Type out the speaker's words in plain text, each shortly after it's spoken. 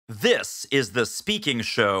This is The Speaking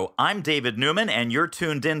Show. I'm David Newman, and you're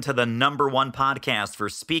tuned in to the #1 podcast for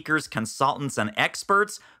speakers, consultants, and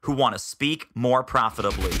experts who want to speak more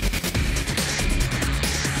profitably.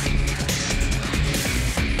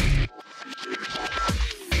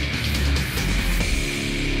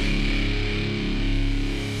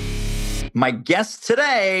 My guest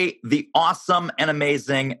today, the awesome and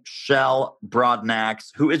amazing Shell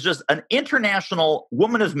Brodnax, who is just an international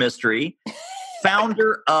woman of mystery,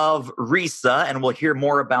 founder of RESA, and we'll hear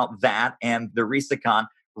more about that and the RESACon,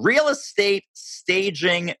 real estate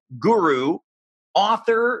staging guru,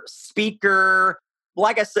 author, speaker,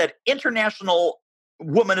 like I said, international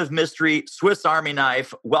woman of mystery, Swiss Army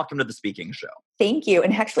knife. Welcome to The Speaking Show. Thank you.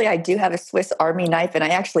 And actually, I do have a Swiss Army knife, and I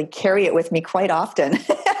actually carry it with me quite often.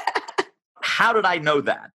 How did I know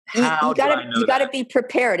that? You got to be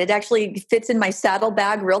prepared. It actually fits in my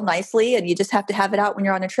saddlebag real nicely, and you just have to have it out when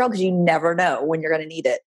you're on a trail because you never know when you're going to need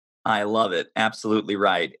it. I love it. Absolutely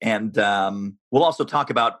right. And we'll also talk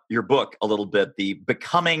about your book a little bit, the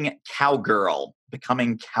Becoming Cowgirl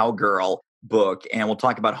book, and we'll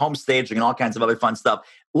talk about home staging and all kinds of other fun stuff.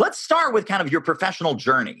 Let's start with kind of your professional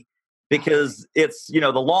journey, because it's,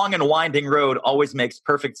 the long and winding road always makes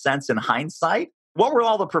perfect sense in hindsight. What were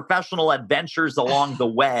all the professional adventures along the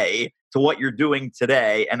way to what you're doing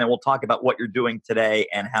today? And then we'll talk about what you're doing today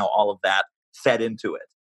and how all of that fed into it.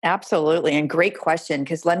 Absolutely. And great question,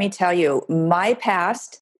 because let me tell you, my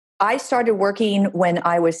past, I started working when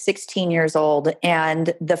I was 16 years old.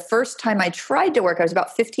 And the first time I tried to work, I was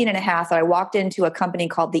about 15 and a half. And I walked into a company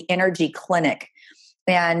called the Energy Clinic.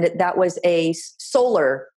 And that was a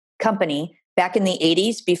solar company back in the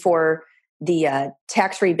 80s before the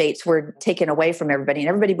tax rebates were taken away from everybody, and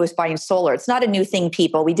everybody was buying solar. It's not a new thing,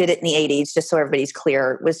 people. We did it in the 80s, just so everybody's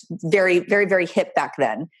clear. It was very, very, very hip back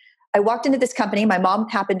then. I walked into this company. My mom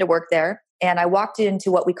happened to work there, and I walked into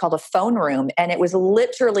what we called a phone room, and it was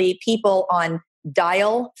literally people on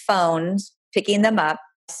dial phones, picking them up,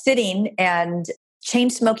 sitting and chain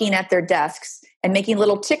smoking at their desks and making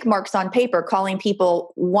little tick marks on paper, calling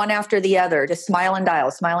people one after the other, just smile and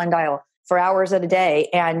dial for hours at a day,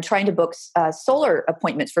 and trying to book solar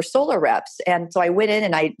appointments for solar reps. And so I went in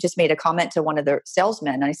and I just made a comment to one of the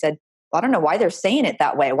salesmen. And I said, well, I don't know why they're saying it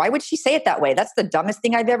that way. Why would she say it that way? That's the dumbest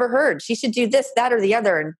thing I've ever heard. She should do this, that, or the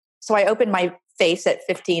other. And so I opened my face at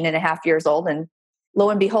 15 and a half years old, and lo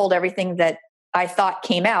and behold, everything that I thought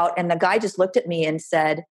came out. And the guy just looked at me and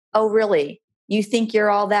said, oh, really? You think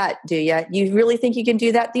you're all that, do you? You really think you can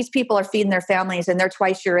do that? These people are feeding their families and they're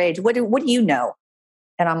twice your age. What do you know?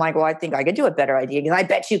 And I'm like, well, I think I could do a better idea. Because I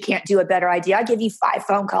bet you can't do a better idea. I give you 5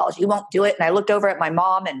 phone calls. You won't do it. And I looked over at my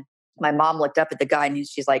mom, and my mom looked up at the guy, and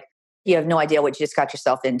she's like, you have no idea what you just got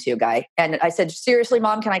yourself into, guy. And I said, seriously,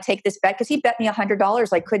 Mom, can I take this bet? Because he bet me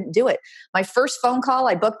 $100. I couldn't do it. My first phone call,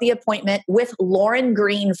 I booked the appointment with Lauren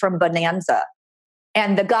Green from Bonanza.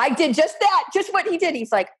 And the guy did just that, just what he did.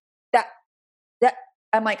 He's like, that.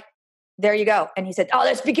 I'm like, there you go. And he said, oh,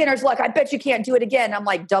 that's beginner's luck. I bet you can't do it again. I'm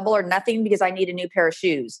like, double or nothing, because I need a new pair of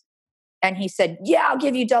shoes. And he said, yeah, I'll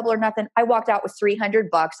give you double or nothing. I walked out with $300.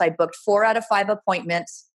 I booked 4 out of 5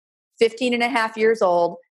 appointments, 15 and a half years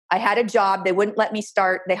old. I had a job. They wouldn't let me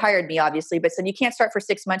start. They hired me, obviously, but said, you can't start for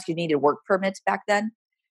 6 months. You needed work permits back then.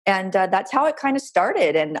 And that's how it kind of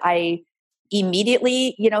started. And I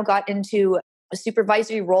immediately, got into a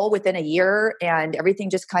supervisory role within a year, and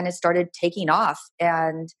everything just kind of started taking off.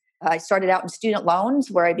 And I started out in student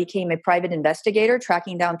loans, where I became a private investigator,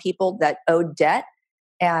 tracking down people that owed debt.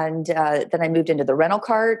 And then I moved into the rental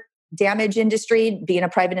car damage industry, being a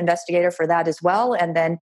private investigator for that as well. And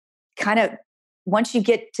then kind of once you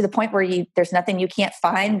get to the point where there's nothing you can't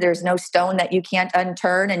find, there's no stone that you can't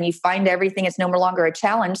unturn, and you find everything, it's no longer a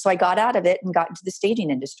challenge. So I got out of it and got into the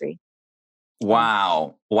staging industry.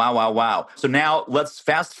 Wow. So now let's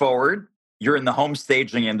fast forward. You're in the home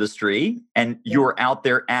staging industry, and you're out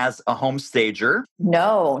there as a home stager.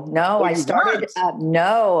 No, I started.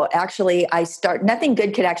 Nothing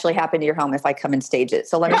good could actually happen to your home if I come and stage it.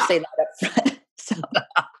 So let me say that up front. So,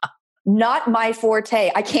 not my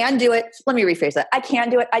forte. I can do it. Let me rephrase that. I can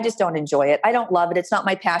do it. I just don't enjoy it. I don't love it. It's not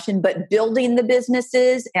my passion, but building the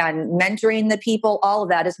businesses and mentoring the people, all of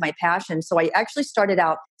that is my passion. So I actually started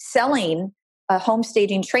out selling home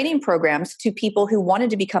staging training programs to people who wanted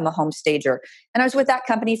to become a home stager. And I was with that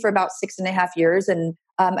company for about 6.5 years. And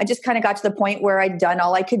I just kind of got to the point where I'd done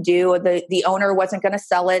all I could do. The owner wasn't going to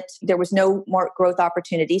sell it. There was no more growth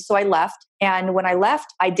opportunity. So I left. And when I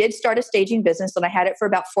left, I did start a staging business, and I had it for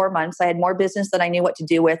about 4 months. I had more business than I knew what to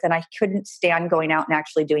do with. And I couldn't stand going out and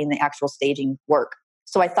actually doing the actual staging work.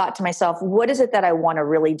 So I thought to myself, what is it that I want to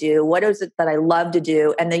really do? What is it that I love to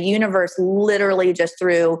do? And the universe literally just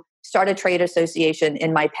threw start a trade association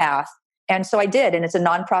in my path. And so I did. And it's a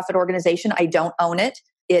nonprofit organization. I don't own it.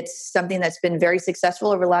 It's something that's been very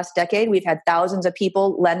successful over the last decade. We've had thousands of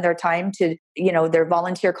people lend their time to, their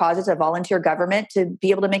volunteer causes, a volunteer government, to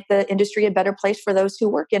be able to make the industry a better place for those who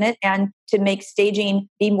work in it, and to make staging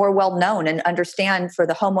be more well known and understand for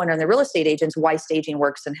the homeowner and the real estate agents why staging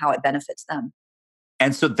works and how it benefits them.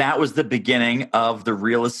 And so that was the beginning of the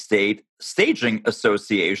Real Estate Staging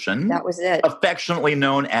Association. That was it. Affectionately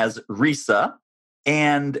known as RESA.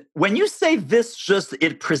 And when you say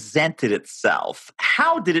it presented itself,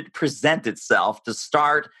 how did it present itself to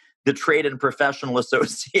start the Trade and Professional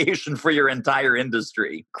Association for your entire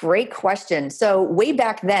industry? Great question. So way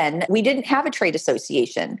back then, we didn't have a trade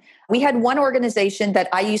association. We had one organization that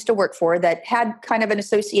I used to work for that had kind of an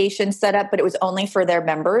association set up, but it was only for their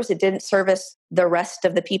members. It didn't service the rest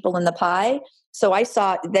of the people in the pie. So I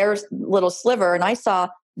saw their little sliver, and I saw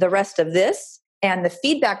the rest of this. And the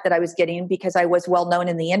feedback that I was getting, because I was well known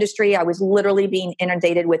in the industry, I was literally being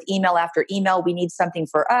inundated with email after email. We need something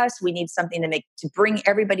for us. We need something to bring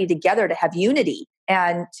everybody together, to have unity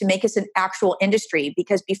and to make us an actual industry.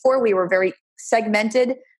 Because before we were very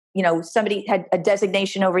segmented. Somebody had a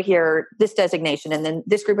designation over here, this designation, and then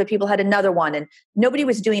this group of people had another one, and nobody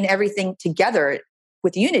was doing everything together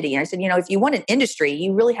with unity. And I said, if you want an industry,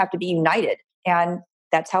 you really have to be united. And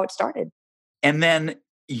that's how it started. And then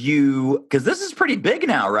because this is pretty big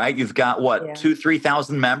now, right? You've got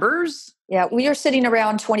 2,000-3,000 members? Yeah, we are sitting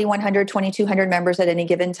around 2,100, 2,200 members at any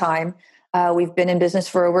given time. We've been in business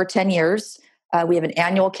for over 10 years. We have an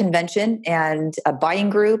annual convention and a buying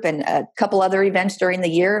group and a couple other events during the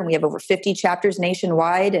year. And we have over 50 chapters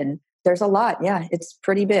nationwide. And there's a lot. Yeah, it's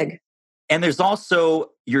pretty big. And there's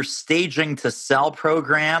also your Staging to Sell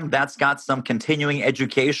program. That's got some continuing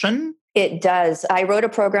education. It does. I wrote a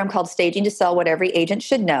program called Staging to Sell, What Every Agent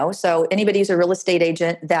Should Know. So anybody who's a real estate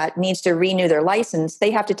agent that needs to renew their license,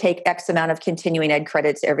 they have to take X amount of continuing ed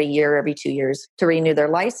credits every year, every 2 years to renew their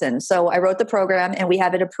license. So I wrote the program, and we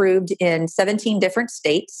have it approved in 17 different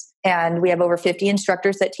states. And we have over 50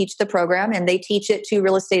 instructors that teach the program, and they teach it to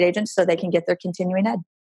real estate agents so they can get their continuing ed.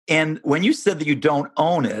 And when you said that you don't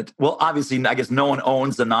own it, well, obviously, I guess no one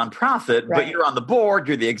owns a nonprofit, right. But you're on the board,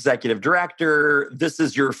 you're the executive director. This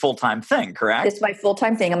is your full-time thing, correct? It's my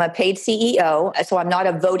full-time thing. I'm a paid CEO, so I'm not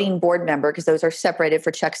a voting board member because those are separated for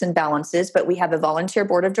checks and balances, but we have a volunteer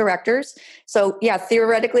board of directors. So yeah,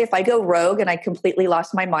 theoretically, if I go rogue and I completely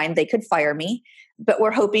lost my mind, they could fire me. But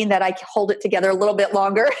we're hoping that I hold it together a little bit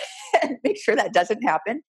longer and make sure that doesn't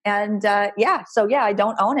happen. And I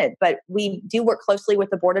don't own it, but we do work closely with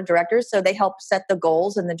the board of directors. So they help set the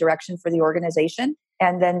goals and the direction for the organization.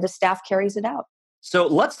 And then the staff carries it out. So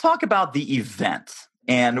let's talk about the event.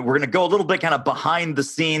 And we're going to go a little bit kind of behind the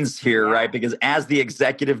scenes here, right? Because as the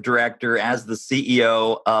executive director, as the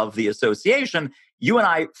CEO of the association, you and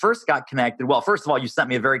I first got connected. Well, first of all, you sent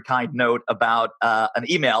me a very kind note about an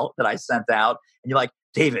email that I sent out. And you're like,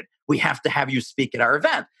 David, we have to have you speak at our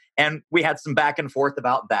event. And we had some back and forth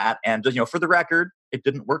about that. And just, for the record, it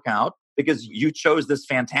didn't work out because you chose this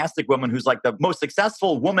fantastic woman who's like the most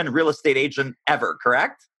successful woman real estate agent ever,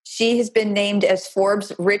 correct? She has been named as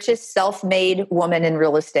Forbes' richest self-made woman in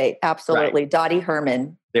real estate. Absolutely. Right. Dottie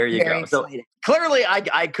Herman. There you go. So clearly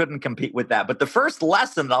I couldn't compete with that. But the first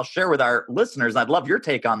lesson that I'll share with our listeners, I'd love your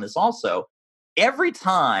take on this also. Every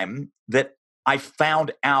time that I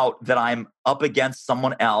found out that I'm up against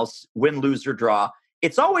someone else, win, lose, or draw,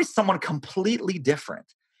 it's always someone completely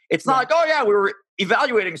different. It's not like, we were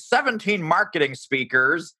evaluating 17 marketing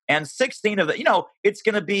speakers and 16 of the, it's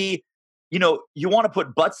going to be, you want to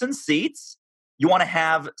put butts in seats. You want to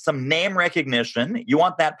have some name recognition. You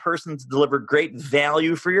want that person to deliver great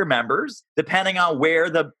value for your members. Depending on where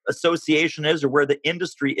the association is or where the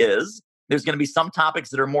industry is, there's going to be some topics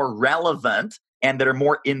that are more relevant and that are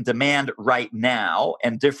more in demand right now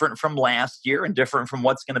and different from last year and different from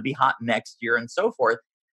what's going to be hot next year and so forth.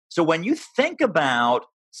 So when you think about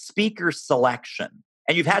speaker selection,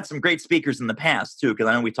 and you've had some great speakers in the past too, because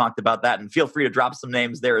I know we talked about that, and feel free to drop some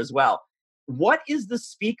names there as well. What is the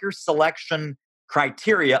speaker selection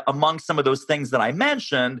criteria among some of those things that I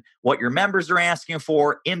mentioned, what your members are asking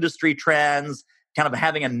for, industry trends, kind of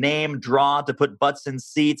having a name draw to put butts in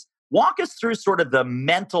seats? Walk us through sort of the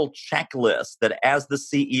mental checklist that as the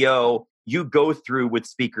CEO, you go through with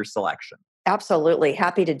speaker selection. Absolutely.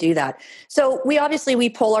 Happy to do that. So we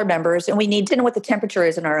poll our members and we need to know what the temperature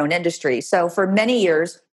is in our own industry. So for many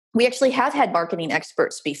years, we actually have had marketing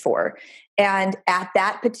experts before. And at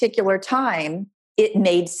that particular time, it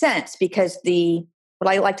made sense because the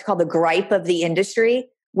what I like to call the gripe of the industry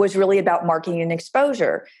was really about marketing and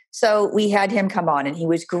exposure. So we had him come on and he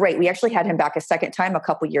was great. We actually had him back a second time a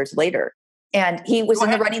couple years later. And he was in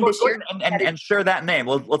the running this year. And share that name.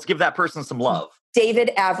 Let's give that person some love. David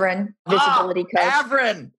Avron, visibility coach.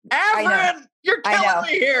 Avron, you're killing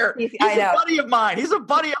me here. He's a buddy of mine. You're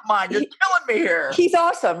killing me here. He's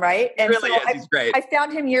awesome, right? And really is. He's great. I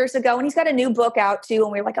found him years ago, and he's got a new book out too.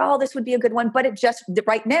 And we were like, oh, this would be a good one. But it just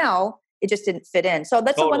right now, it just didn't fit in. So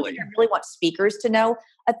that's the one thing I really want speakers to know.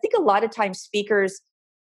 I think a lot of times speakers,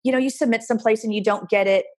 you submit someplace and you don't get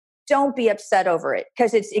it. Don't be upset over it,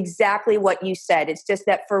 because it's exactly what you said. It's just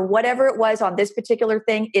that for whatever it was on this particular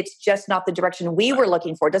thing, it's just not the direction we were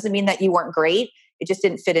looking for. It doesn't mean that you weren't great. It just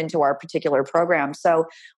didn't fit into our particular program. So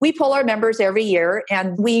we poll our members every year,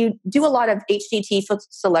 and we do a lot of HGT for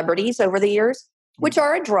celebrities over the years, which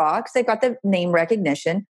are a draw because they've got the name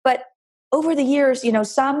recognition. But over the years,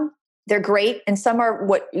 some they're great, and some are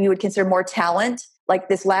what you would consider more talent. Like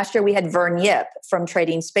this last year, we had Vern Yip from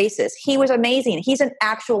Trading Spaces. He was amazing. He's an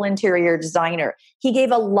actual interior designer. He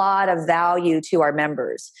gave a lot of value to our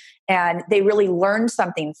members, and they really learned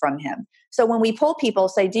something from him. So when we poll people,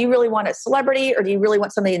 say, do you really want a celebrity, or do you really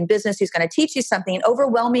want somebody in business who's going to teach you something?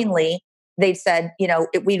 Overwhelmingly, they said,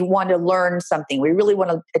 we want to learn something. We really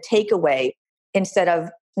want a takeaway instead of,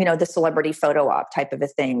 the celebrity photo op type of a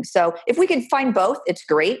thing. So if we can find both, it's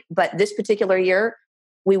great. But this particular year,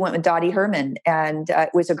 we went with Dottie Herman, and it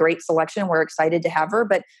was a great selection. We're excited to have her,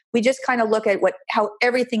 but we just kind of look at how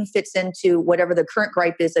everything fits into whatever the current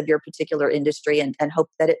gripe is of your particular industry, and hope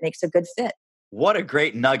that it makes a good fit. What a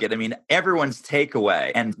great nugget. I mean, everyone's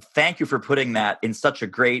takeaway. And thank you for putting that in such a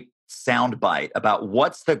great soundbite about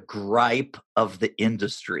what's the gripe of the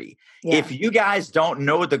industry. Yeah. If you guys don't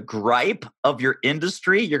know the gripe of your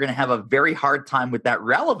industry, you're going to have a very hard time with that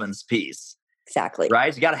relevance piece. Exactly.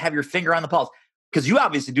 Right? You got to have your finger on the pulse. Because you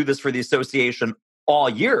obviously do this for the association all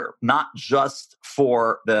year, not just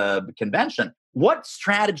for the convention. What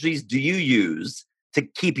strategies do you use to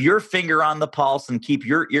keep your finger on the pulse and keep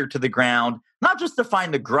your ear to the ground, not just to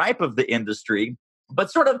find the gripe of the industry,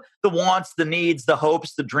 but sort of the wants, the needs, the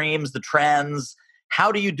hopes, the dreams, the trends?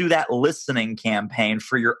 How do you do that listening campaign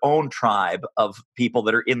for your own tribe of people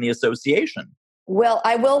that are in the association? Well,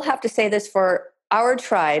 I will have to say this for our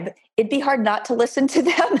tribe. It'd be hard not to listen to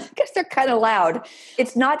them because they're kind of loud.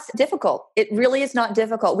 It's not difficult. It really is not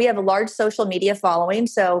difficult. We have a large social media following.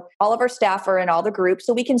 So all of our staff are in all the groups.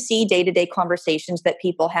 So we can see day-to-day conversations that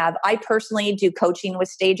people have. I personally do coaching with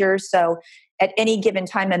stagers. So at any given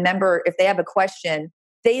time, a member, if they have a question,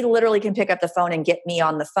 they literally can pick up the phone and get me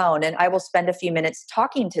on the phone. And I will spend a few minutes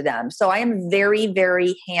talking to them. So I am very,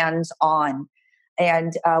 very hands-on.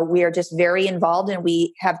 And we are just very involved, and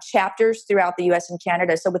we have chapters throughout the US and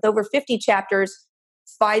Canada. So with over 50 chapters,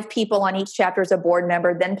 5 people on each chapter as a board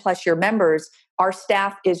member, then plus your members, our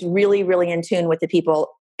staff is really, really in tune with the people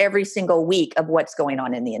every single week of what's going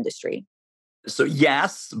on in the industry. So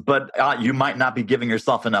yes, but you might not be giving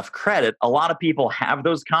yourself enough credit. A lot of people have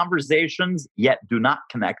those conversations, yet do not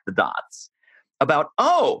connect the dots about,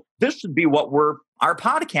 this should be what our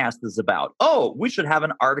podcast is about. We should have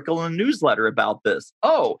an article in a newsletter about this.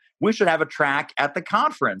 We should have a track at the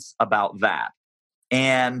conference about that.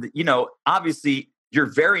 And, obviously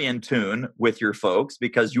you're very in tune with your folks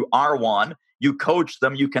because you are one. You coach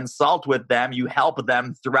them, you consult with them, you help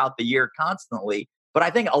them throughout the year constantly. But I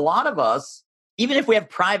think a lot of us, even if we have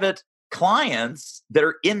private clients that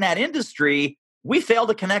are in that industry, we fail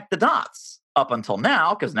to connect the dots. Up until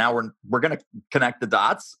now, because now we're going to connect the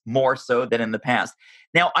dots more so than in the past.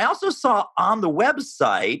 Now, I also saw on the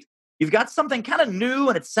website, you've got something kind of new,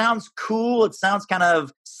 and it sounds cool. It sounds kind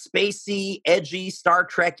of spacey, edgy, Star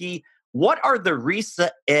Trek-y. What are the RESA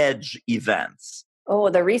Edge events?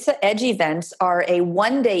 The RESA Edge events are a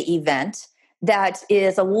one-day event that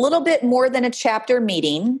is a little bit more than a chapter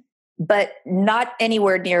meeting, but not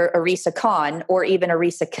anywhere near a RESA Con or even a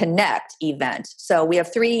RESA Connect event. So we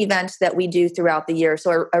have 3 events that we do throughout the year.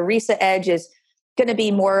 So a RESA Edge is going to be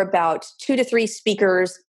more about 2 to 3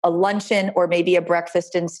 speakers, a luncheon, or maybe a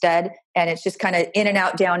breakfast instead. And it's just kind of in and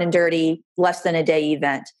out, down and dirty, less than a day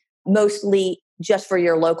event. Mostly just for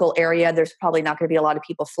your local area. There's probably not going to be a lot of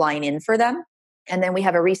people flying in for them. And then we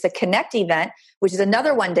have a RESA Connect event, which is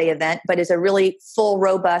another one-day event, but is a really full,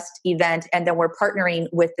 robust event. And then we're partnering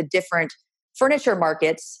with the different furniture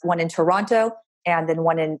markets, one in Toronto and then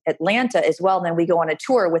one in Atlanta as well. And then we go on a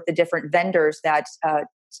tour with the different vendors that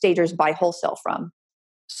stagers buy wholesale from.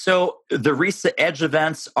 So the RESA Edge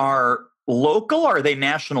events are local, or are they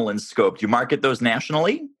national in scope? Do you market those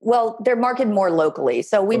nationally? Well, they're marketed more locally.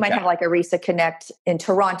 So we might have like a RESA Connect in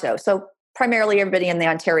Toronto. So primarily everybody in the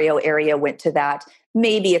Ontario area went to that.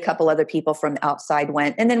 maybe a couple other people from outside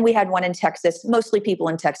went. And then we had one in Texas. Mostly people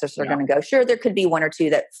in Texas are going to go. Sure, there could be one or two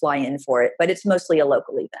that fly in for it, but it's mostly a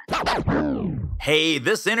local event. Hey,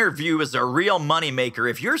 this interview is a real moneymaker.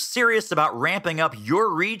 If you're serious about ramping up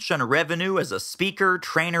your reach and revenue as a speaker,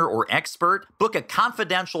 trainer, or expert, book a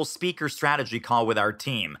confidential speaker strategy call with our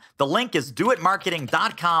team. The link is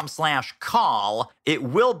doitmarketing.com/call. It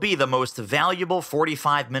will be the most valuable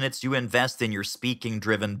 45 minutes you invest in your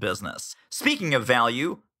speaking-driven business. Speaking of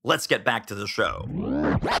value, let's get back to the show.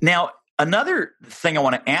 Now, another thing I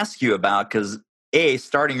want to ask you about, because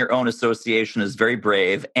starting your own association is very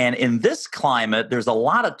brave. And in this climate, there's a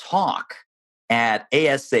lot of talk at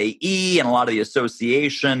ASAE and a lot of the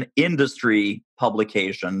association industry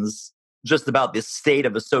publications just about the state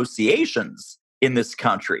of associations in this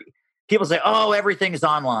country. People say, oh, everything's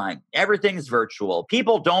online. Everything's virtual.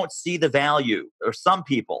 People don't see the value, or some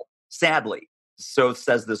people, sadly, so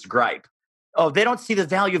says this gripe. Oh, they don't see the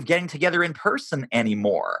value of getting together in person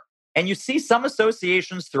anymore. And you see some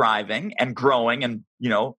associations thriving and growing, and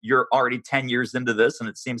you're already 10 years into this, and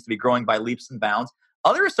it seems to be growing by leaps and bounds.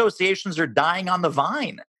 Other associations are dying on the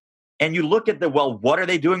vine. And you look at what are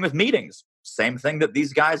they doing with meetings? Same thing that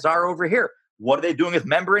these guys are over here. What are they doing with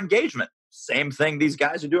member engagement? Same thing these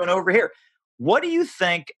guys are doing over here. What do you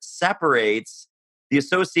think separates the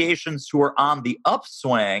associations who are on the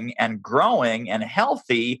upswing and growing and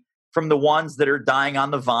healthy from the ones that are dying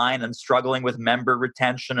on the vine and struggling with member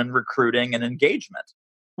retention and recruiting and engagement?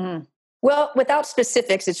 Well, without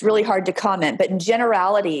specifics, it's really hard to comment. But in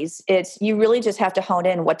generalities, you really just have to hone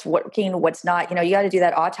in what's working, what's not. You got to do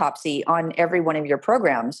that autopsy on every one of your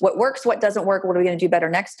programs. What works, what doesn't work, what are we going to do better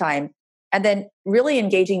next time? And then really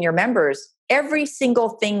engaging your members. Every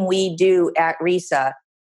single thing we do at RESA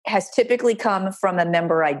has typically come from a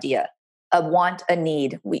member idea. A want, a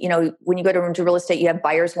need. When you go to real estate, you have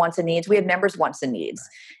buyers' wants and needs. We have members' wants and needs.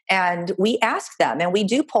 And we ask them, and we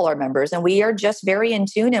do poll our members, and we are just very in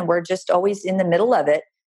tune, and we're just always in the middle of it.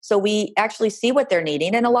 So we actually see what they're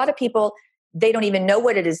needing. And a lot of people, they don't even know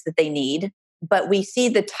what it is that they need, but we see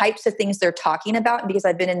the types of things they're talking about. And because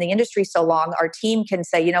I've been in the industry so long, our team can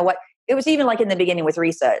say, you know what, it was even like in the beginning with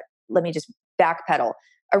RESA. Let me just backpedal.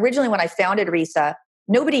 Originally, when I founded RESA,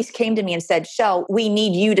 nobody came to me and said, Shell, we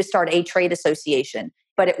need you to start a trade association.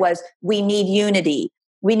 But it was, we need unity.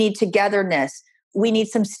 We need togetherness. We need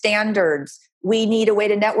some standards. We need a way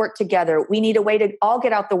to network together. We need a way to all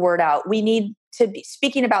get out the word out. We need to be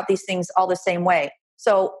speaking about these things all the same way.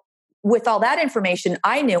 So with all that information,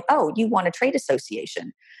 I knew, oh, you want a trade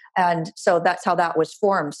association. And so that's how that was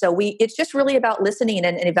formed. So it's just really about listening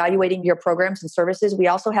and evaluating your programs and services. We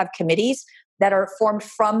also have committees that are formed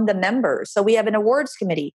from the members. So we have an awards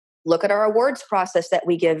committee. Look at our awards process that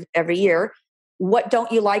we give every year. What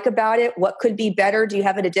don't you like about it? What could be better? Do you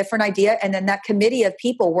have a different idea? And then that committee of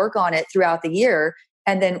people work on it throughout the year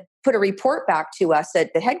and then put a report back to us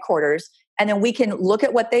at the headquarters. And then we can look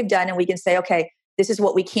at what they've done and we can say, okay, this is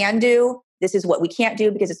what we can do. This is what we can't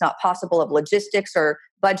do because it's not possible of logistics or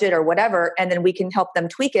budget or whatever. And then we can help them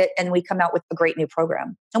tweak it and we come out with a great new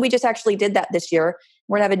program. And we just actually did that this year.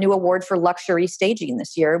 We're going to have a new award for luxury staging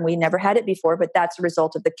this year. And we never had it before, but that's a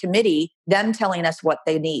result of the committee, them telling us what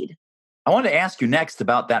they need. I want to ask you next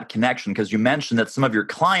about that connection, because you mentioned that some of your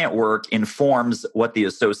client work informs what the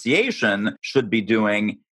association should be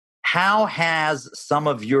doing. How has some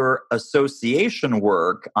of your association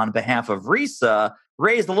work on behalf of RESA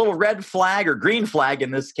raised a little red flag or green flag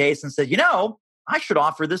in this case and said, I should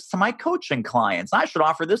offer this to my coaching clients. I should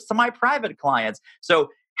offer this to my private clients. So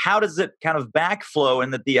how does it kind of backflow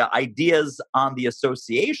in that the ideas on the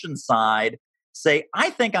association side say, I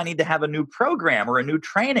think I need to have a new program or a new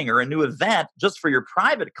training or a new event just for your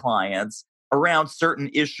private clients around certain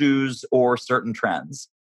issues or certain trends?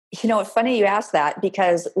 It's funny you asked that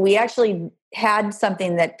because we actually had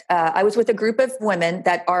something that I was with a group of women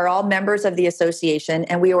that are all members of the association.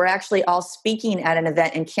 And we were actually all speaking at an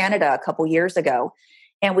event in Canada a couple years ago.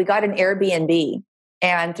 And we got an Airbnb.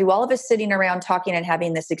 And through all of us sitting around talking and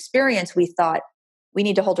having this experience, we thought we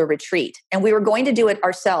need to hold a retreat. And we were going to do it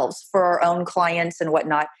ourselves for our own clients and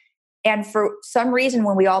whatnot. And for some reason,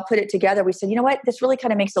 when we all put it together, we said, you know what, this really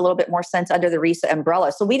kind of makes a little bit more sense under the RESA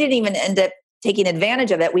umbrella. So we didn't even end up taking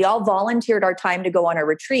advantage of it. We all volunteered our time to go on a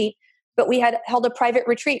retreat, but we had held a private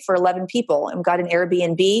retreat for 11 people and got an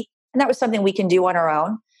Airbnb. And that was something we can do on our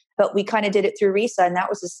own, but we kind of did it through RESA, and that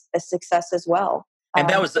was a success as well. And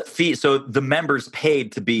that was a fee. So the members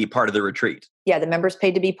paid to be part of the retreat. Yeah, the members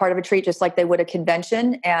paid to be part of a retreat just like they would a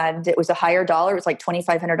convention. And it was a higher dollar. It was like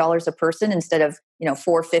 $2,500 a person instead of,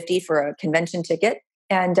 $450 for a convention ticket.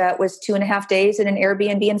 And it was 2.5 days in an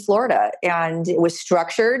Airbnb in Florida. And it was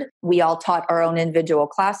structured. We all taught our own individual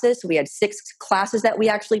classes. So we had 6 classes that we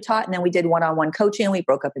actually taught. And then we did one-on-one coaching. We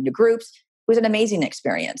broke up into groups. It was an amazing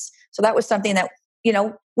experience. So that was something that,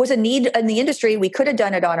 was a need in the industry. We could have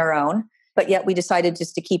done it on our own, but yet we decided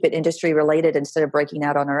just to keep it industry related instead of breaking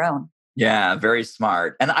out on our own. Yeah, very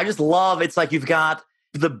smart. And I just love, it's like you've got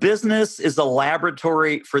the business is a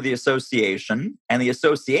laboratory for the association, and the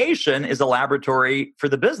association is a laboratory for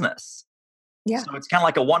the business. Yeah. So it's kind of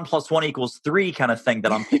like a 1 + 1 = 3 kind of thing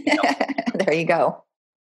that I'm picking up. There you go.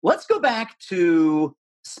 Let's go back to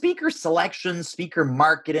speaker selection, speaker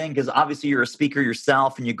marketing, because obviously you're a speaker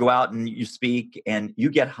yourself and you go out and you speak and you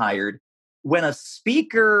get hired. When a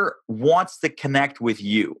speaker wants to connect with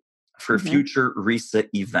you for future RESA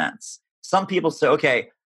events, some people say, okay,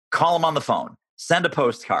 call them on the phone. Send a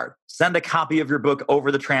postcard, send a copy of your book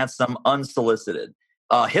over the transom unsolicited,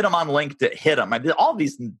 hit them on LinkedIn, hit them. I mean, all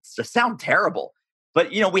these sound terrible, but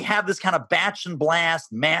we have this kind of batch and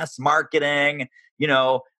blast mass marketing.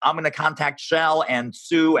 I'm going to contact Shell and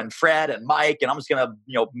Sue and Fred and Mike, and I'm just going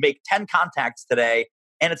to, make 10 contacts today.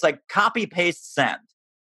 And it's like copy, paste, send.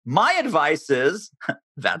 My advice is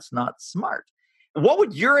that's not smart. What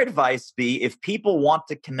would your advice be if people want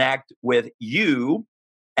to connect with you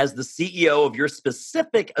as the CEO of your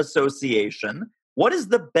specific association? What is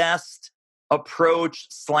the best approach /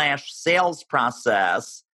 sales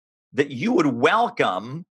process that you would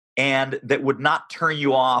welcome and that would not turn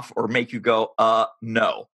you off or make you go,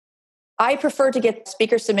 no? I prefer to get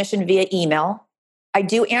speaker submission via email. I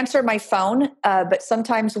do answer my phone, but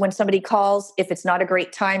sometimes when somebody calls, if it's not a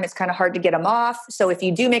great time, it's kind of hard to get them off. So if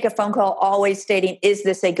you do make a phone call, always stating, is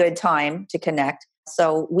this a good time to connect?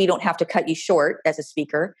 So we don't have to cut you short as a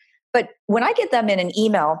speaker. But when I get them in an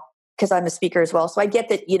email, because I'm a speaker as well, so I get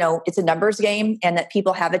that, it's a numbers game and that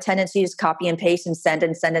people have a tendency to copy and paste and send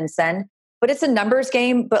and send and send. But it's a numbers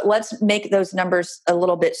game, but let's make those numbers a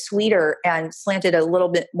little bit sweeter and slant it a little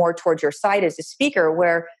bit more towards your side as a speaker,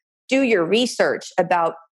 where do your research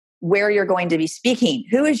about where you're going to be speaking.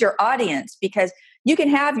 Who is your audience? Because you can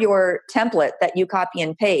have your template that you copy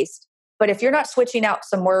and paste, but if you're not switching out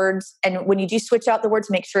some words, and when you do switch out the words,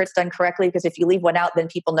 make sure it's done correctly, because if you leave one out, then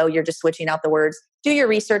people know you're just switching out the words. Do your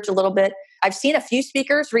research a little bit. I've seen a few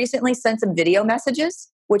speakers recently send some video messages,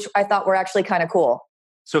 which I thought were actually kind of cool.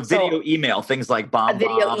 So video email, things like bomb. A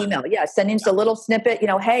video email, yeah. Sending just a little snippet,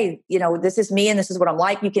 hey, this is me and this is what I'm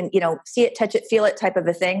like. You can, see it, touch it, feel it type of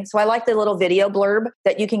a thing. So I like the little video blurb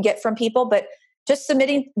that you can get from people, but just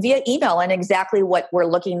submitting via email and exactly what we're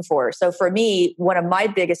looking for. So for me, one of my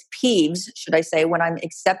biggest peeves, should I say, when I'm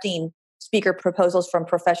accepting speaker proposals from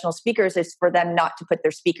professional speakers is for them not to put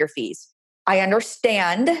their speaker fees. I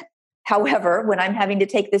understand. However, when I'm having to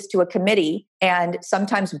take this to a committee and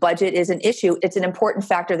sometimes budget is an issue, it's an important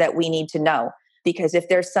factor that we need to know, because if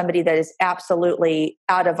there's somebody that is absolutely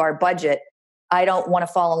out of our budget, I don't want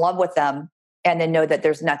to fall in love with them and then know that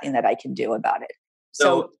there's nothing that I can do about it.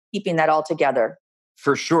 So keeping that all together.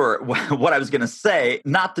 For sure. What I was going to say,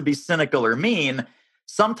 not to be cynical or mean,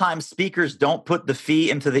 sometimes speakers don't put the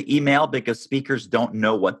fee into the email because speakers don't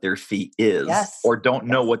know what their fee is or don't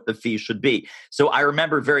know what the fee should be. So I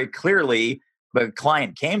remember very clearly a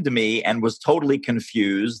client came to me and was totally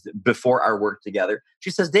confused before our work together. She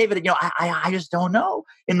says, David, I just don't know.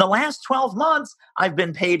 In the last 12 months, I've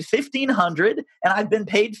been paid $1,500 and I've been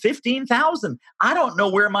paid $15,000. I don't know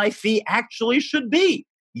where my fee actually should be.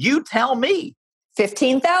 You tell me.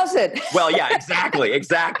 15,000. Well, yeah, exactly,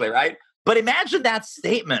 right? But imagine that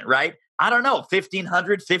statement, right? I don't know,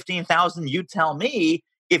 1,500, 15,000, you tell me.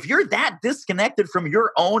 If you're that disconnected from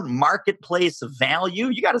your own marketplace value,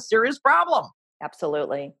 you got a serious problem.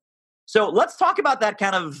 Absolutely. So let's talk about that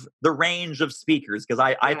kind of the range of speakers, because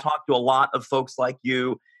I talk to a lot of folks like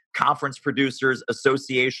you, conference producers,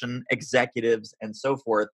 association executives, and so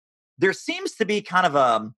forth. There seems to be kind of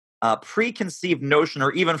a preconceived notion,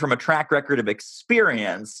 or even from a track record of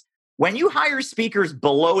experience, when you hire speakers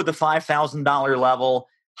below the $5,000 level,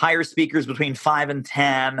 hire speakers between 5 and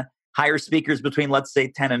 10, hire speakers between, let's say,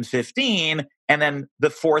 10 and 15, and then the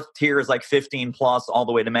fourth tier is like 15 plus, all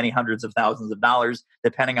the way to many hundreds of thousands of dollars,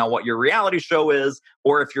 depending on what your reality show is,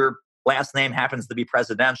 or if your last name happens to be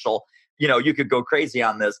presidential, you could go crazy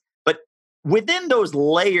on this. But within those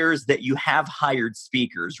layers that you have hired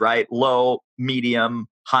speakers, right? Low, medium,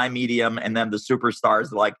 high, medium, and then the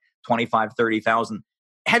superstars like 25, 30,000.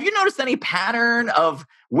 Have you noticed any pattern of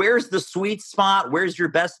where's the sweet spot? Where's your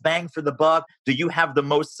best bang for the buck? Do you have the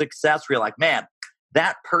most success where you're like, man,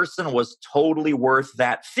 that person was totally worth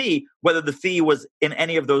that fee, whether the fee was in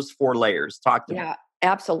any of those 4 layers? Talk to me.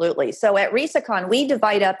 Absolutely. So at RESACon, we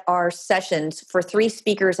divide up our sessions for 3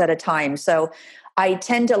 speakers at a time. So I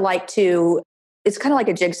tend to like to, it's kind of like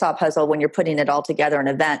a jigsaw puzzle when you're putting it all together in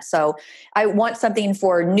an event. So I want something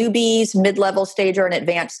for newbies, mid-level stager, and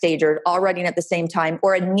advanced stager all running at the same time,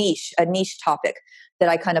 or a niche topic that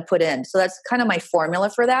I kind of put in. So that's kind of my formula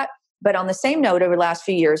for that. But on the same note, over the last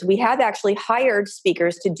few years, we have actually hired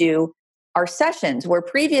speakers to do our sessions, where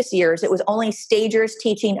previous years it was only stagers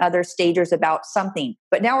teaching other stagers about something.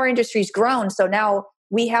 But now our industry's grown. So now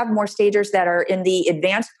we have more stagers that are in the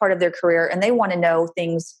advanced part of their career, and they want to know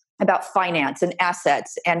things about finance and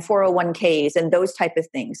assets and 401ks and those type of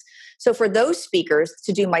things. So for those speakers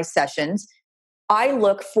to do my sessions, I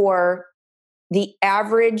look for the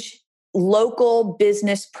average local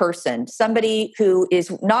business person, somebody who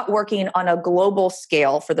is not working on a global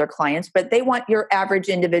scale for their clients, but they want your average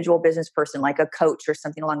individual business person, like a coach or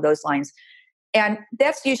something along those lines. And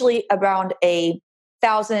that's usually around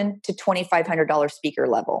 $1,000 to $2,500 speaker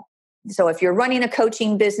level. So if you're running a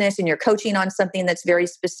coaching business and you're coaching on something that's very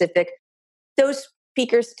specific, those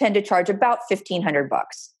speakers tend to charge about $1,500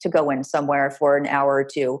 to go in somewhere for an hour or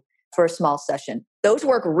two for a small session. Those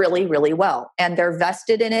work really, really well, and they're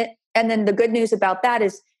vested in it. And then the good news about that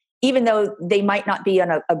is, even though they might not be on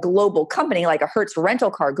a global company like a Hertz rental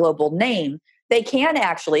car global name, they can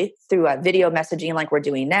actually, through a video messaging like we're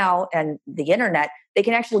doing now and the internet, they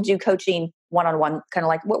can actually do coaching one-on-one, kind of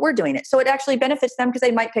like what we're doing it. So it actually benefits them because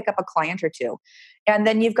they might pick up a client or two. And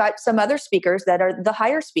then you've got some other speakers that are the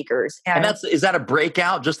higher speakers. And is that a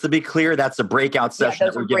breakout? Just to be clear, that's a breakout session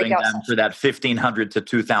that we're giving them for that $1,500 to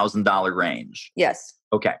 $2,000 range. Yes.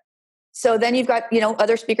 Okay. So then you've got,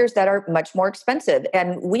 other speakers that are much more expensive.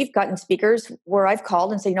 And we've gotten speakers where I've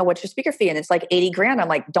called and say, what's your speaker fee? And it's like $80,000. I'm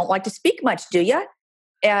like, don't like to speak much, do you?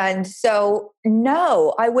 And so,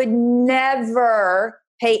 no, I would never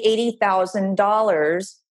pay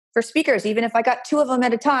 $80,000 for speakers. Even if I got 2 of them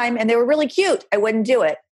at a time and they were really cute, I wouldn't do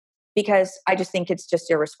it because I just think it's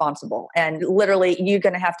just irresponsible. And literally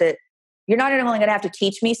you're not only going to have to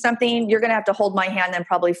teach me something, you're going to have to hold my hand and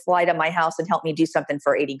probably fly to my house and help me do something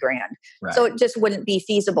for $80,000. Right. So it just wouldn't be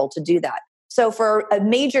feasible to do that. So for a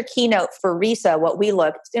major keynote for RESA, what we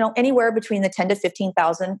looked, anywhere between the $10,000 to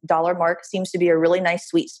 $15,000 mark seems to be a really nice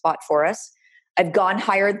sweet spot for us. I've gone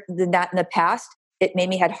higher than that in the past. It made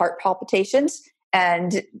me had heart palpitations.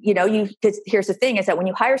 And, because here's the thing is that when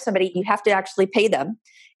you hire somebody, you have to actually pay them.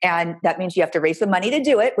 And that means you have to raise the money to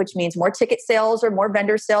do it, which means more ticket sales or more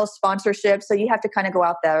vendor sales, sponsorship. So you have to kind of go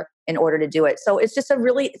out there in order to do it. So it's just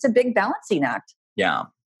it's a big balancing act. Yeah.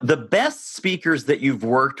 The best speakers that you've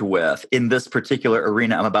worked with in this particular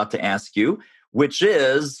arena I'm about to ask you, which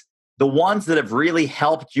is the ones that have really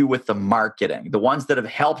helped you with the marketing, the ones that have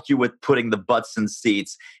helped you with putting the butts in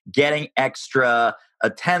seats, getting extra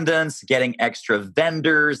attendance, getting extra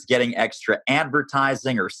vendors, getting extra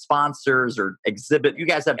advertising or sponsors or exhibit. You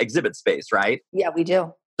guys have exhibit space, right? Yeah, we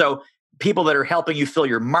do. So people that are helping you fill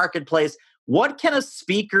your marketplace. What can a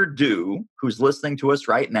speaker do who's listening to us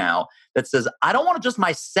right now that says, I don't want just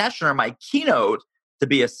my session or my keynote to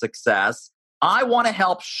be a success. I want to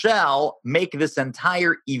help Shell make this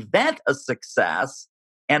entire event a success.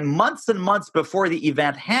 And months before the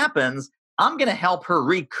event happens, I'm going to help her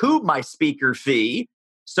recoup my speaker fee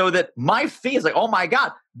so that my fee is like, oh my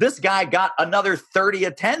God, this guy got another 30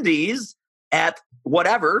 attendees at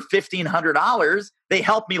whatever, $1,500. They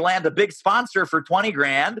helped me land a big sponsor for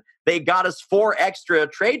 $20,000. They got us 4 extra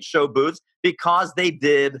trade show booths because they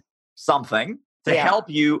did something to help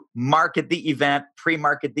you market the event,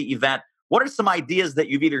 pre-market the event. What are some ideas that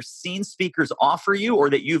you've either seen speakers offer you or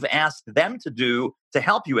that you've asked them to do to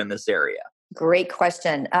help you in this area? Great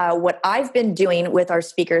question. What I've been doing with our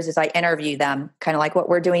speakers is I interview them, kind of like what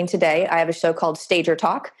we're doing today. I have a show called Stager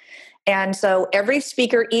Talk. And so every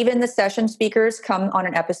speaker, even the session speakers, come on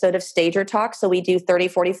an episode of Stager Talk. So we do 30,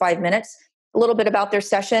 45 minutes, a little bit about their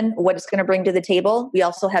session, what it's going to bring to the table. We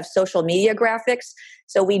also have social media graphics.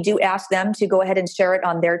 So we do ask them to go ahead and share it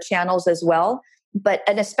on their channels as well. But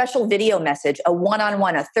a special video message, a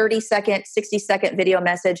one-on-one, a 30-second, 60-second video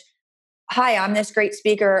message. Hi, I'm this great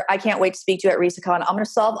speaker. I can't wait to speak to you at RESACon. I'm going to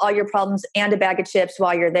solve all your problems and a bag of chips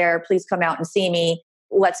while you're there. Please come out and see me.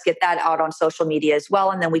 Let's get that out on social media as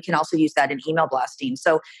well. And then we can also use that in email blasting.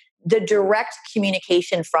 So the direct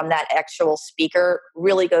communication from that actual speaker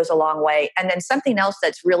really goes a long way. And then something else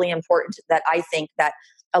that's really important that I think that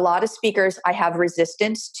a lot of speakers I have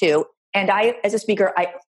resistance to, and I, as a speaker,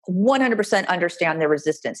 I 100% understand the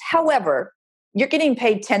resistance. However, you're getting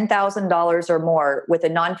paid $10,000 or more with a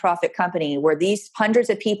nonprofit company where these hundreds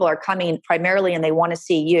of people are coming primarily and they want to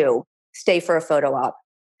see you stay for a photo op.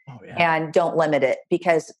 Oh, yeah. And don't limit it,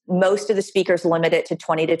 because most of the speakers limit it to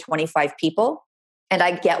 20 to 25 people. And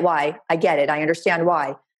I get why. I get it. I understand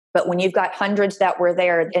why. But when you've got hundreds that were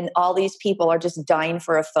there and all these people are just dying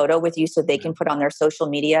for a photo with you so they can put on their social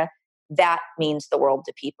media, that means the world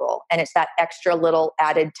to people. And it's that extra little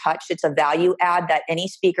added touch. It's a value add that any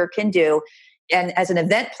speaker can do. And as an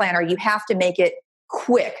event planner, you have to make it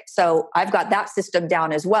quick. So I've got that system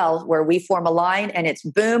down as well, where we form a line and it's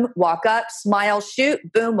boom, walk up, smile, shoot,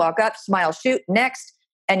 boom, walk up, smile, shoot, next.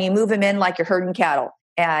 And you move them in like you're herding cattle.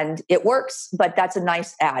 And it works, but that's a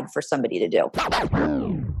nice ad for somebody to do.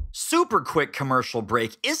 Super quick commercial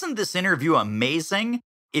break. Isn't this interview amazing?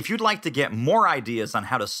 If you'd like to get more ideas on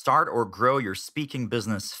how to start or grow your speaking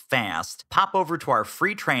business fast, pop over to our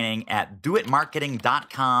free training at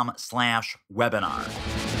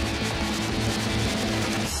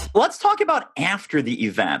doitmarketing.com/webinar. Let's talk about after the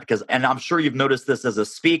event, and I'm sure you've noticed this as a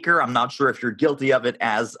speaker. I'm not sure if you're guilty of it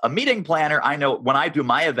as a meeting planner. I know when I do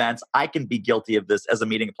my events, I can be guilty of this as a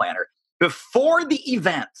meeting planner. Before the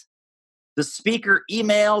event, the speaker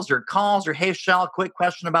emails or calls or, hey, Shell, quick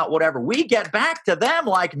question about whatever. We get back to them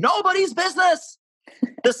like nobody's business.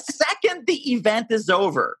 The second the event is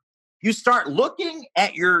over, you start looking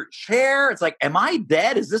at your chair. It's like, am I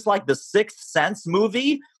dead? Is this like the Sixth Sense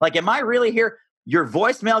movie? Like, am I really here? Your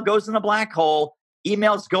voicemail goes in a black hole.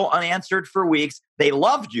 Emails go unanswered for weeks. They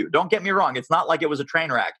loved you. Don't get me wrong. It's not like it was a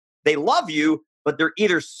train wreck. They love you, but they're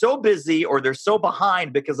either so busy or they're so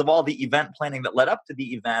behind because of all the event planning that led up to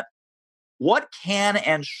the event. What can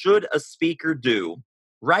and should a speaker do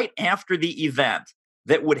right after the event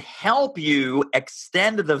that would help you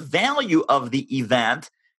extend the value of the event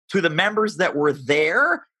to the members that were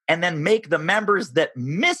there, and then make the members that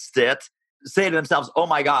missed it say to themselves, oh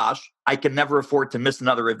my gosh, I can never afford to miss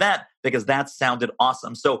another event because that sounded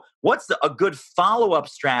awesome. So what's a good follow-up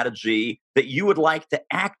strategy that you would like to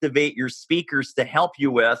activate your speakers to help you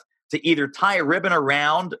with to either tie a ribbon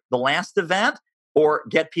around the last event or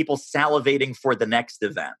get people salivating for the next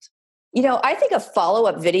event? You know, I think a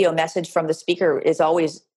follow-up video message from the speaker is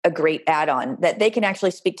always a great add-on, that they can actually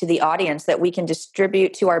speak to the audience, that we can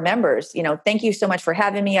distribute to our members. You know, thank you so much for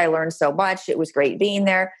having me. I learned so much. It was great being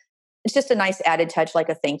there. It's just a nice added touch, like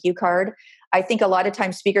a thank you card. I think a lot of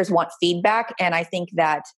times speakers want feedback. And I think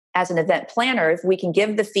that as an event planner, if we can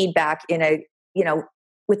give the feedback in a,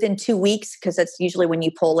 within 2 weeks, because that's usually when you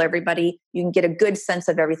poll everybody, you can get a good sense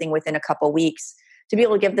of everything within a couple weeks to be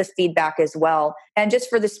able to give this feedback as well. And just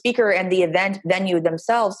for the speaker and the event venue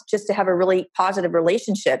themselves, just to have a really positive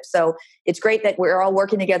relationship. So it's great that we're all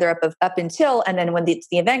working together up until, and then when the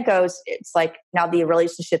event goes, it's like now the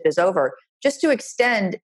relationship is over. Just to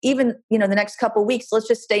extend even, the next couple weeks, let's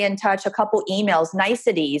just stay in touch, a couple emails,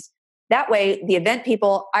 niceties. That way, the event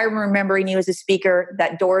people, I'm remembering you as a speaker,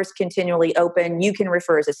 that doors continually open. You can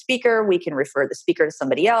refer as a speaker. We can refer the speaker to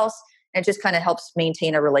somebody else. And it just kind of helps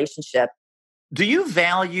maintain a relationship. Do you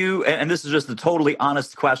value, and this is just a totally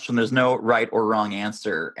honest question, there's no right or wrong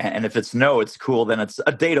answer. And if it's no, it's cool, then it's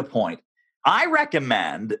a data point. I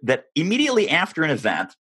recommend that immediately after an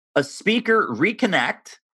event, a speaker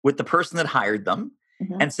reconnect with the person that hired them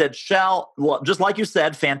and said, Shell, just like you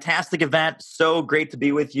said, fantastic event, so great to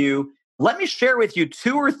be with you. Let me share with you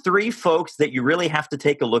 2 or 3 folks that you really have to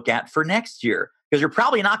take a look at for next year, because you're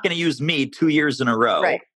probably not going to use me 2 years in a row.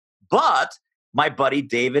 Right. But my buddy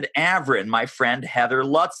David Avrin, my friend Heather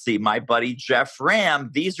Lutzy, my buddy Jeff Ram,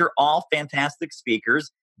 these are all fantastic speakers,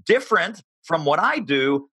 different from what I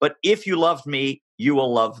do, but if you loved me, you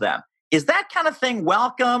will love them. Is that kind of thing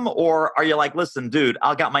welcome? Or are you like, listen, dude,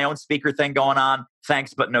 I've got my own speaker thing going on.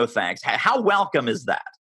 Thanks, but no thanks. How welcome is that?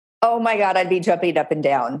 Oh my God, I'd be jumping up and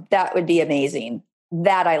down. That would be amazing.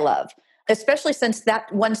 That I love. Especially since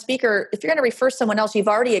that one speaker, if you're going to refer someone else, you've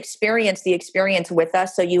already experienced the experience with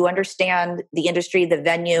us. So you understand the industry, the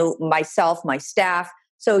venue, myself, my staff.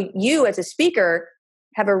 So you as a speaker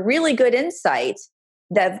have a really good insight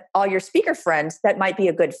that all your speaker friends, that might be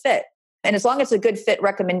a good fit. And as long as it's a good fit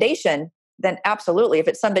recommendation, then absolutely. If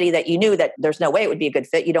it's somebody that you knew that there's no way it would be a good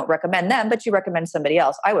fit, you don't recommend them, but you recommend somebody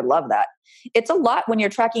else. I would love that. It's a lot when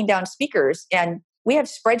you're tracking down speakers, and we have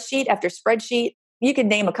spreadsheet after spreadsheet. You can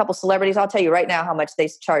name a couple celebrities. I'll tell you right now how much they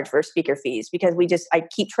charge for speaker fees, because I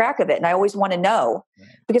keep track of it, and I always want to know,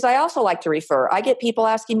 because I also like to refer. I get people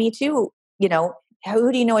asking me too,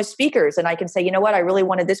 who do you know as speakers? And I can say, you know what, I really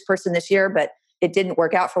wanted this person this year, but it didn't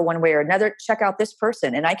work out for one way or another. Check out this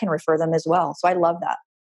person, and I can refer them as well. So I love that.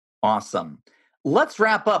 Awesome. Let's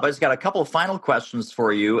wrap up. I just got a couple of final questions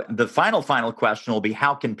for you. The final question will be,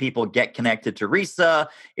 how can people get connected to RESA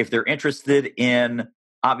if they're interested in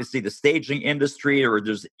obviously the staging industry, or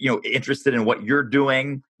just, interested in what you're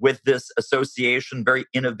doing with this association, very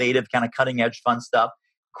innovative, kind of cutting edge, fun stuff.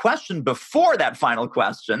 Question before that final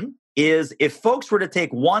question is, if folks were to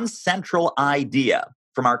take one central idea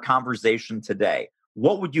from our conversation today,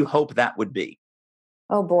 what would you hope that would be?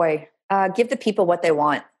 Oh boy. Give the people what they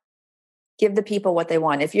want. Give the people what they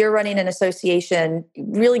want. If you're running an association,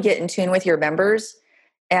 really get in tune with your members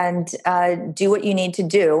and do what you need to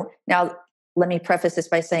do. Now, let me preface this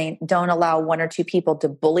by saying, don't allow one or two people to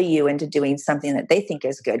bully you into doing something that they think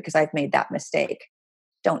is good, because I've made that mistake.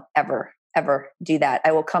 Don't ever do that.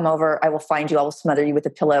 I will come over, I will find you, I will smother you with a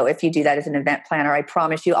pillow if you do that as an event planner. I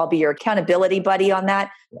promise you, I'll be your accountability buddy on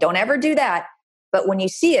that. Don't ever do that. But when you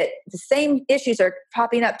see it, the same issues are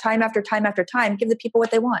popping up time after time after time. Give the people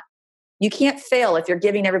what they want. You can't fail if you're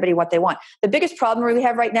giving everybody what they want. The biggest problem we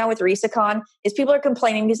have right now with RESACon is people are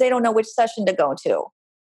complaining because they don't know which session to go to.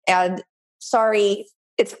 And sorry,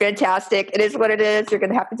 it's fantastic. It is what it is. You're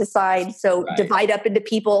going to have to decide. So divide up into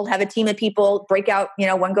people, have a team of people, break out,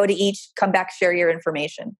 one go to each, come back, share your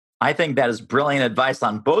information. I think that is brilliant advice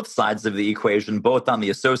on both sides of the equation, both on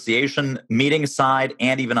the association meeting side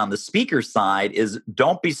and even on the speaker side. Is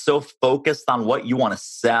don't be so focused on what you want to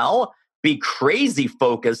sell. Be crazy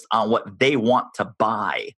focused on what they want to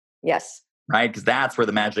buy. Yes. Right? Because that's where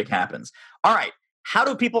the magic happens. All right. How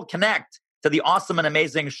do people connect to the awesome and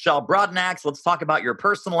amazing Shel Brodnax? Let's talk about your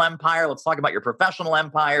personal empire. Let's talk about your professional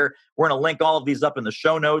empire. We're going to link all of these up in the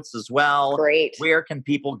show notes as well. Great. Where can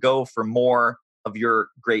people go for more of your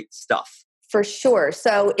great stuff? For sure.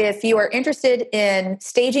 So if you are interested in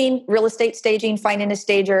staging, real estate staging, finding a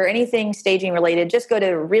stager, anything staging related, just go to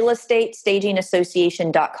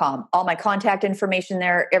realestatestagingassociation.com. All my contact information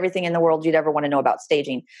there, everything in the world you'd ever want to know about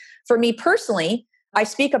staging. For me personally, I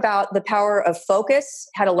speak about the power of focus,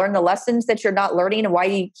 how to learn the lessons that you're not learning and why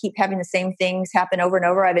you keep having the same things happen over and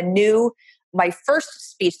over. My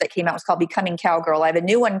first speech that came out was called Becoming Cowgirl. I have a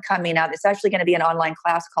new one coming out. It's actually going to be an online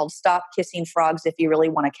class called Stop Kissing Frogs If You Really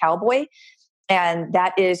Want a Cowboy. And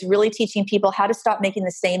that is really teaching people how to stop making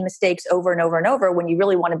the same mistakes over and over and over when you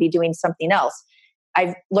really want to be doing something else.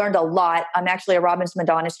 I've learned a lot. I'm actually a Robbins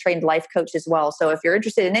Madonna's trained life coach as well. So if you're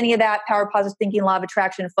interested in any of that, power, positive thinking, law of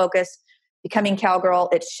attraction, focus, Becoming Cowgirl,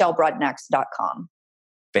 it's shelbrodnax.com.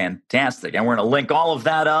 Fantastic. And we're going to link all of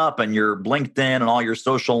that up, and your LinkedIn and all your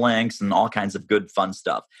social links and all kinds of good fun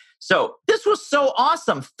stuff. So this was so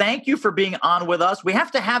awesome. Thank you for being on with us. We have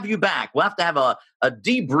to have you back. We'll have to have a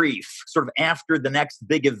debrief sort of after the next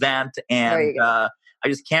big event. And I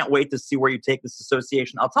just can't wait to see where you take this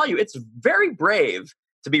association. I'll tell you, it's very brave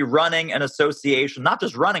to be running an association, not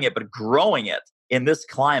just running it, but growing it in this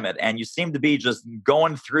climate. And you seem to be just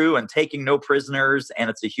going through and taking no prisoners.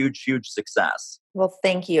 And it's a huge, huge success. Well,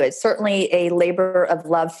 thank you. It's certainly a labor of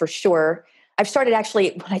love for sure. I've started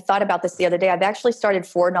when I thought about this the other day, I've actually started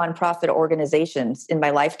 4 nonprofit organizations in my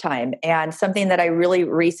lifetime. And something that I really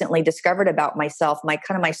recently discovered about myself,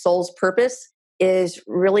 my soul's purpose is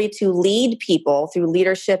really to lead people through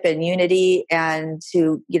leadership and unity, and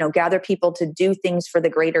to, gather people to do things for the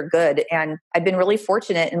greater good. And I've been really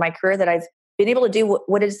fortunate in my career that I've been able to do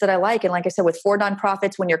what it is that I like. And like I said, with 4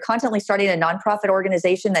 nonprofits, when you're constantly starting a nonprofit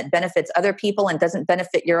organization that benefits other people and doesn't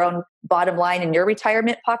benefit your own bottom line in your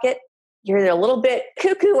retirement pocket, you're either a little bit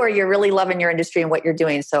cuckoo or you're really loving your industry and what you're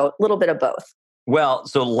doing. So a little bit of both. Well,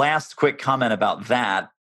 so last quick comment about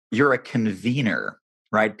that. You're a convener,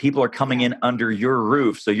 right? People are coming in under your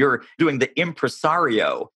roof. So you're doing the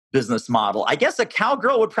impresario business model. I guess a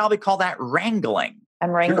cowgirl would probably call that wrangling.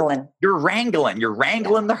 I'm wrangling. You're wrangling. You're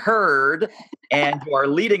wrangling the herd, and you are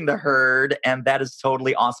leading the herd. And that is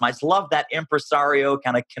totally awesome. I just love that impresario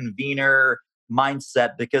kind of convener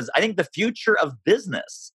mindset, because I think the future of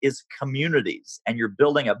business is communities, and you're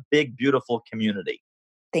building a big, beautiful community.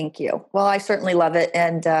 Thank you. Well, I certainly love it.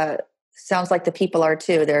 And sounds like the people are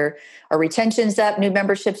too. Our retention's up, new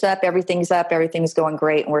memberships up, everything's going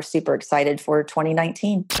great. And we're super excited for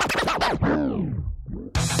 2019.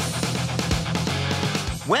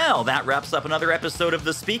 Well, that wraps up another episode of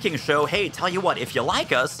The Speaking Show. Hey, tell you what, if you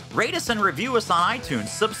like us, rate us and review us on iTunes.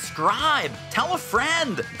 Subscribe. Tell a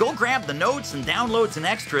friend. Go grab the notes and downloads and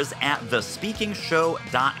extras at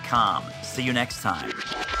thespeakingshow.com. See you next time.